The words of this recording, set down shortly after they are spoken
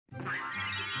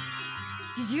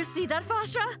Did you see that,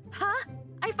 Fasha? Huh?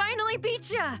 I finally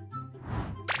beat ya!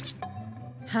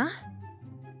 Huh?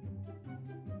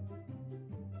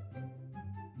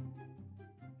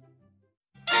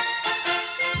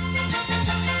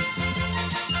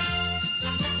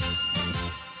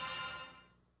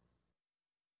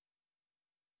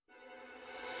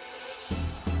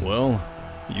 Well,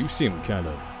 you seem kind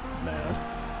of mad.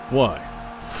 Why?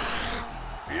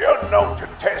 The unknown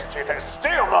contestant has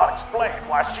still not explained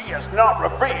why she has not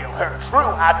revealed her true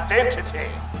identity.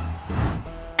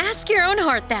 Ask your own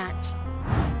heart that.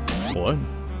 What?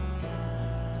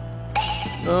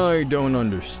 I don't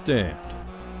understand.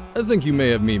 I think you may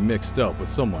have me mixed up with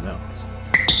someone else.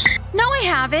 No, I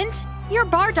haven't. You're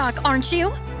Bardock, aren't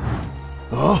you?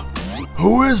 Huh?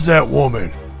 Who is that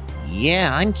woman?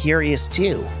 Yeah, I'm curious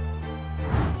too.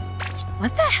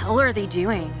 What the hell are they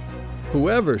doing?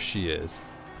 Whoever she is,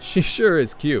 she sure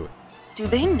is cute. Do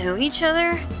they know each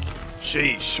other?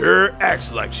 She sure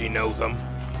acts like she knows him.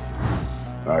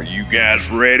 Are you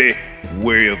guys ready?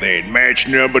 Well then, match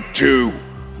number 2.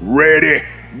 Ready,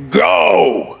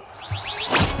 go!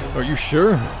 Are you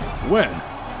sure? When?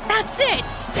 That's it!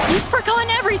 You've forgotten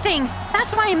everything!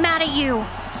 That's why I'm mad at you!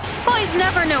 Boys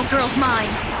never know girls'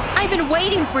 mind. I've been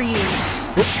waiting for you.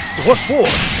 What for?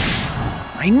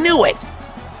 I knew it!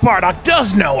 Bardock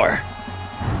does know her!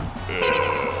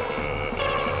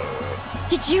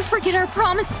 Did you forget our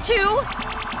promise too?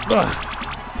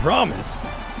 Promise?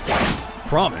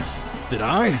 Promise? Did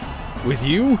I? With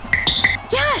you?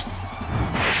 Yes!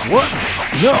 What?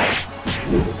 No!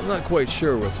 I'm not quite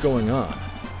sure what's going on,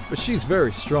 but she's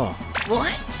very strong.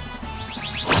 What?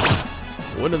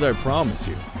 What did I promise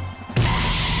you?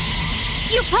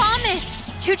 You promised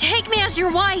to take me as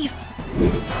your wife.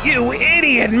 You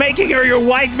idiot! Making her your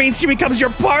wife means she becomes your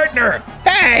partner!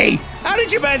 Hey! How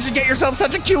did you manage to get yourself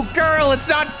such a cute girl? It's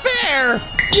not fair!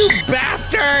 You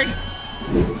bastard!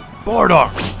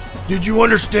 Bardock, did you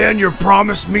understand your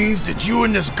promise means that you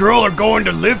and this girl are going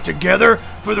to live together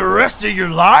for the rest of your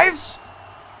lives?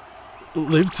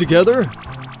 Live together?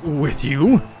 With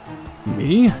you?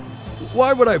 Me?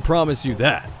 Why would I promise you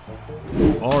that?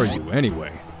 Who are you,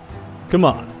 anyway? Come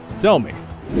on, tell me.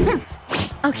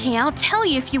 Okay, I'll tell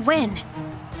you if you win.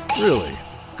 Really?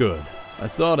 Good. I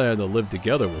thought I had to live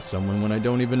together with someone when I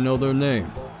don't even know their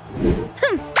name.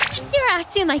 You're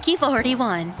acting like you've already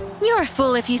won. You're a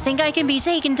fool if you think I can be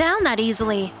taken down that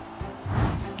easily.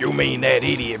 You mean that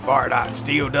idiot Bardock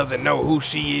still doesn't know who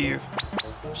she is?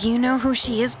 Do you know who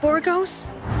she is, Borgos?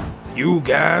 You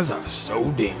guys are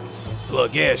so dense.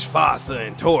 Shugesh, Fasha,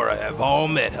 and Tora have all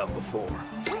met her before.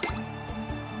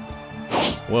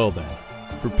 Well then,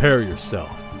 prepare yourself.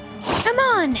 Come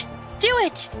on, do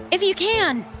it, if you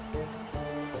can.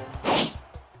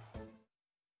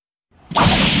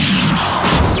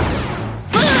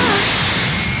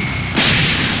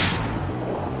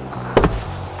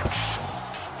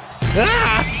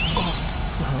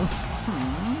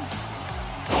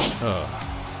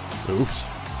 Oops.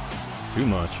 Too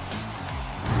much.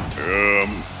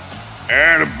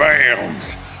 Out of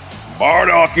bounds.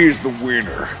 Bardock is the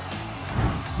winner.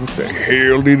 What the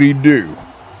hell did he do?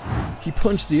 He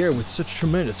punched the air with such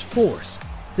tremendous force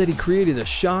that he created a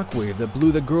shockwave that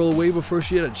blew the girl away before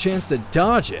she had a chance to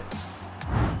dodge it.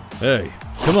 Hey,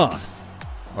 come on.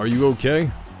 Are you okay?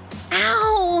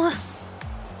 Ow!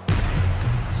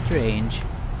 Strange.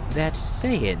 That's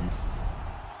Saiyan.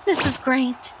 This is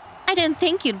great. I didn't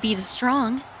think you'd be this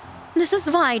strong. This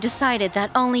is why I decided that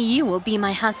only you will be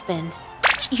my husband.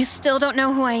 You still don't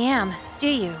know who I am, do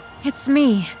you? It's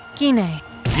me, Gine.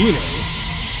 Gine?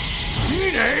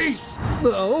 Gine?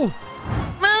 No.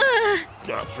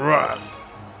 That's right.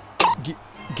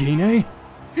 Gine?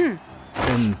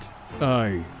 And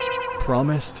I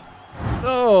promised?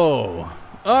 Oh,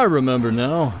 I remember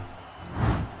now.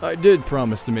 I did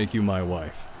promise to make you my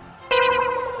wife.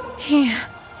 He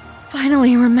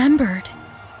finally remembered.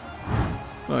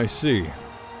 I see.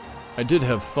 I did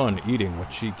have fun eating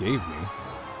what she gave me.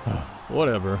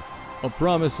 Whatever. A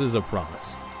promise is a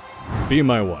promise. Be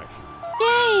my wife.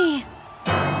 Yay!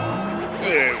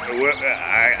 Well,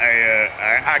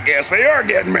 I guess they are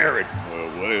getting married.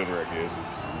 Whatever, I guess.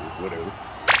 Whatever.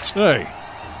 Hey,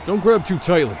 don't grab too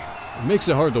tightly. It makes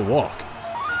it hard to walk.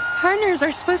 Partners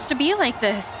are supposed to be like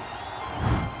this.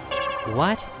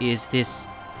 What is this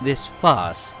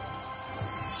fuss?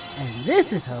 And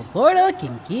this is how Bardock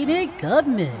and Gine got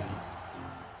married.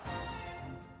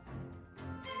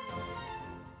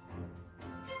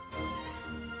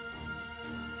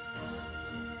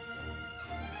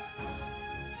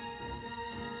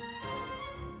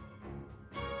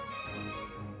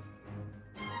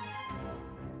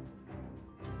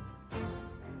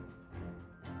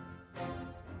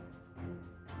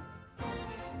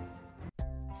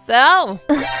 So,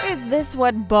 is this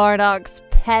what Bardock's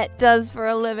pet does for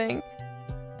a living?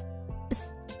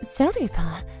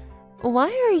 Celipa, why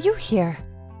are you here?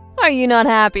 Are you not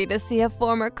happy to see a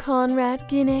former comrade,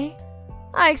 Gine?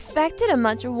 I expected a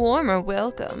much warmer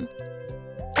welcome.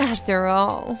 After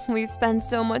all, we spent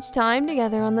so much time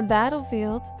together on the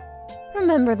battlefield.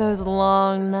 Remember those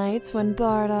long nights when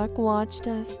Bardock watched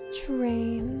us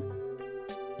train?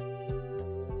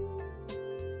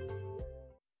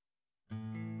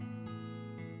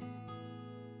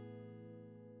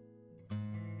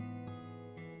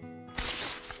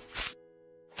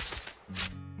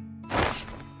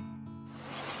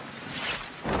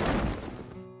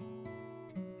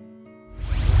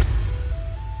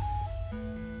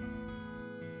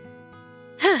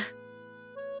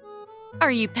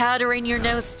 Are you powdering your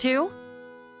nose too?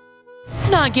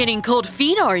 Not getting cold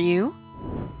feet, are you?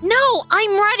 No,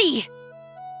 I'm ready!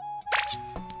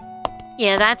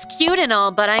 Yeah, that's cute and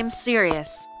all, but I'm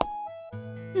serious.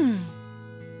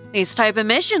 These type of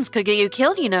missions could get you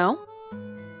killed, you know.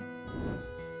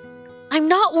 I'm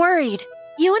not worried.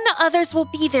 You and the others will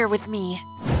be there with me.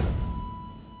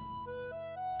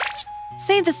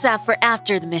 Save the stuff for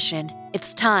after the mission.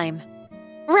 It's time.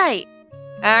 Right.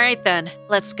 Alright then,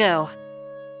 let's go.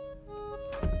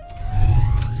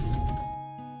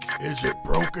 Is it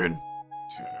broken?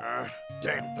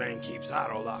 Damn thing keeps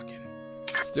auto-locking.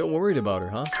 Still worried about her,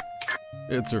 huh?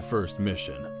 It's her first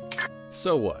mission.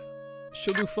 So what?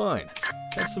 She'll do fine.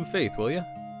 Have some faith, will ya?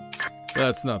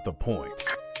 That's not the point.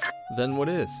 Then what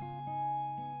is?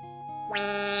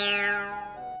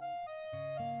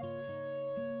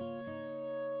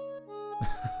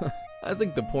 I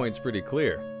think the point's pretty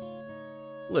clear.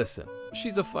 Listen,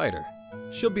 she's a fighter.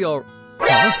 She'll be all...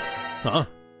 Huh? Huh?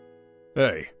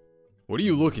 Hey, what are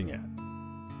you looking at?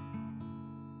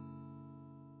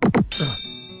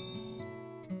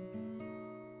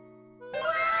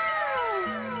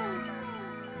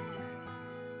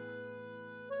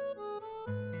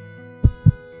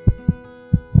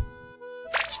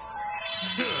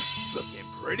 Looking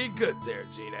pretty good there,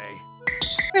 Gine.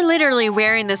 We're literally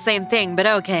wearing the same thing, but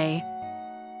okay.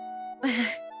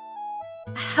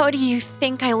 How do you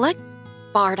think I look,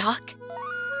 Bardock?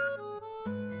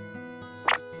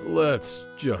 Let's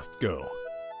just go.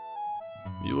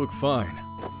 You look fine.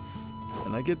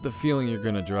 And I get the feeling you're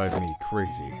gonna drive me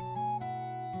crazy.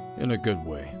 In a good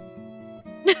way.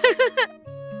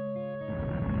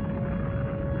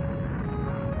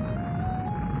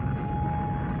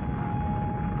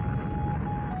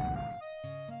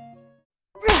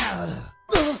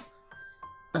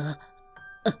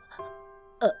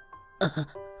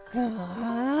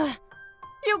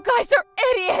 You guys are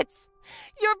idiots!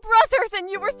 You're brothers and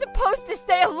you were supposed to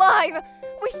stay alive!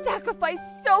 We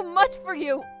sacrificed so much for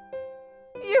you!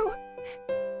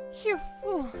 You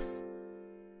fools.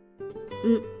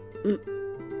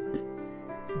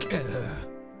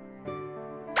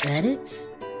 Alex?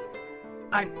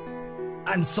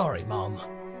 I'm sorry, Mom.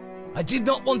 I did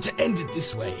not want to end it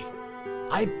this way.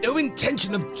 I had no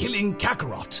intention of killing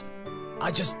Kakarot.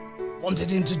 I just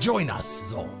wanted him to join us,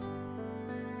 is all.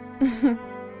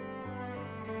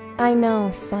 I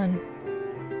know, son.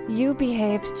 You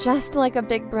behaved just like a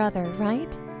big brother,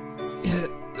 right?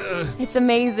 It's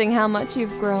amazing how much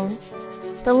you've grown.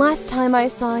 The last time I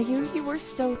saw you, you were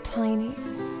so tiny.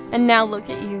 And now look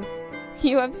at you.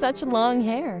 You have such long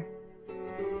hair.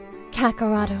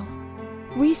 Kakarotto,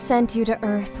 we sent you to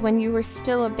Earth when you were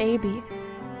still a baby,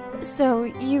 so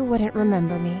you wouldn't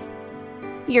remember me.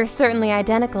 You're certainly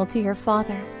identical to your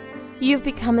father. You've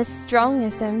become as strong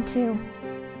as him, too.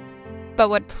 But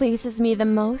what pleases me the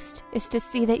most is to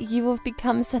see that you have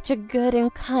become such a good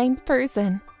and kind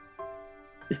person.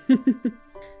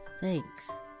 Thanks.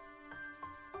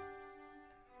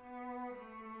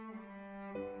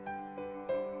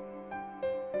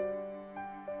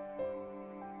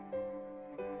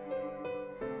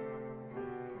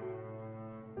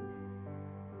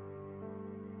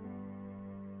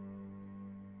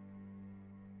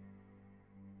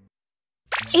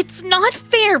 It's not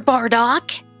fair,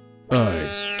 Bardock!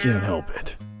 I can't help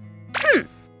it.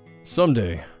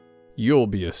 Someday, you'll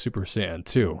be a Super Saiyan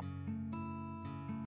too.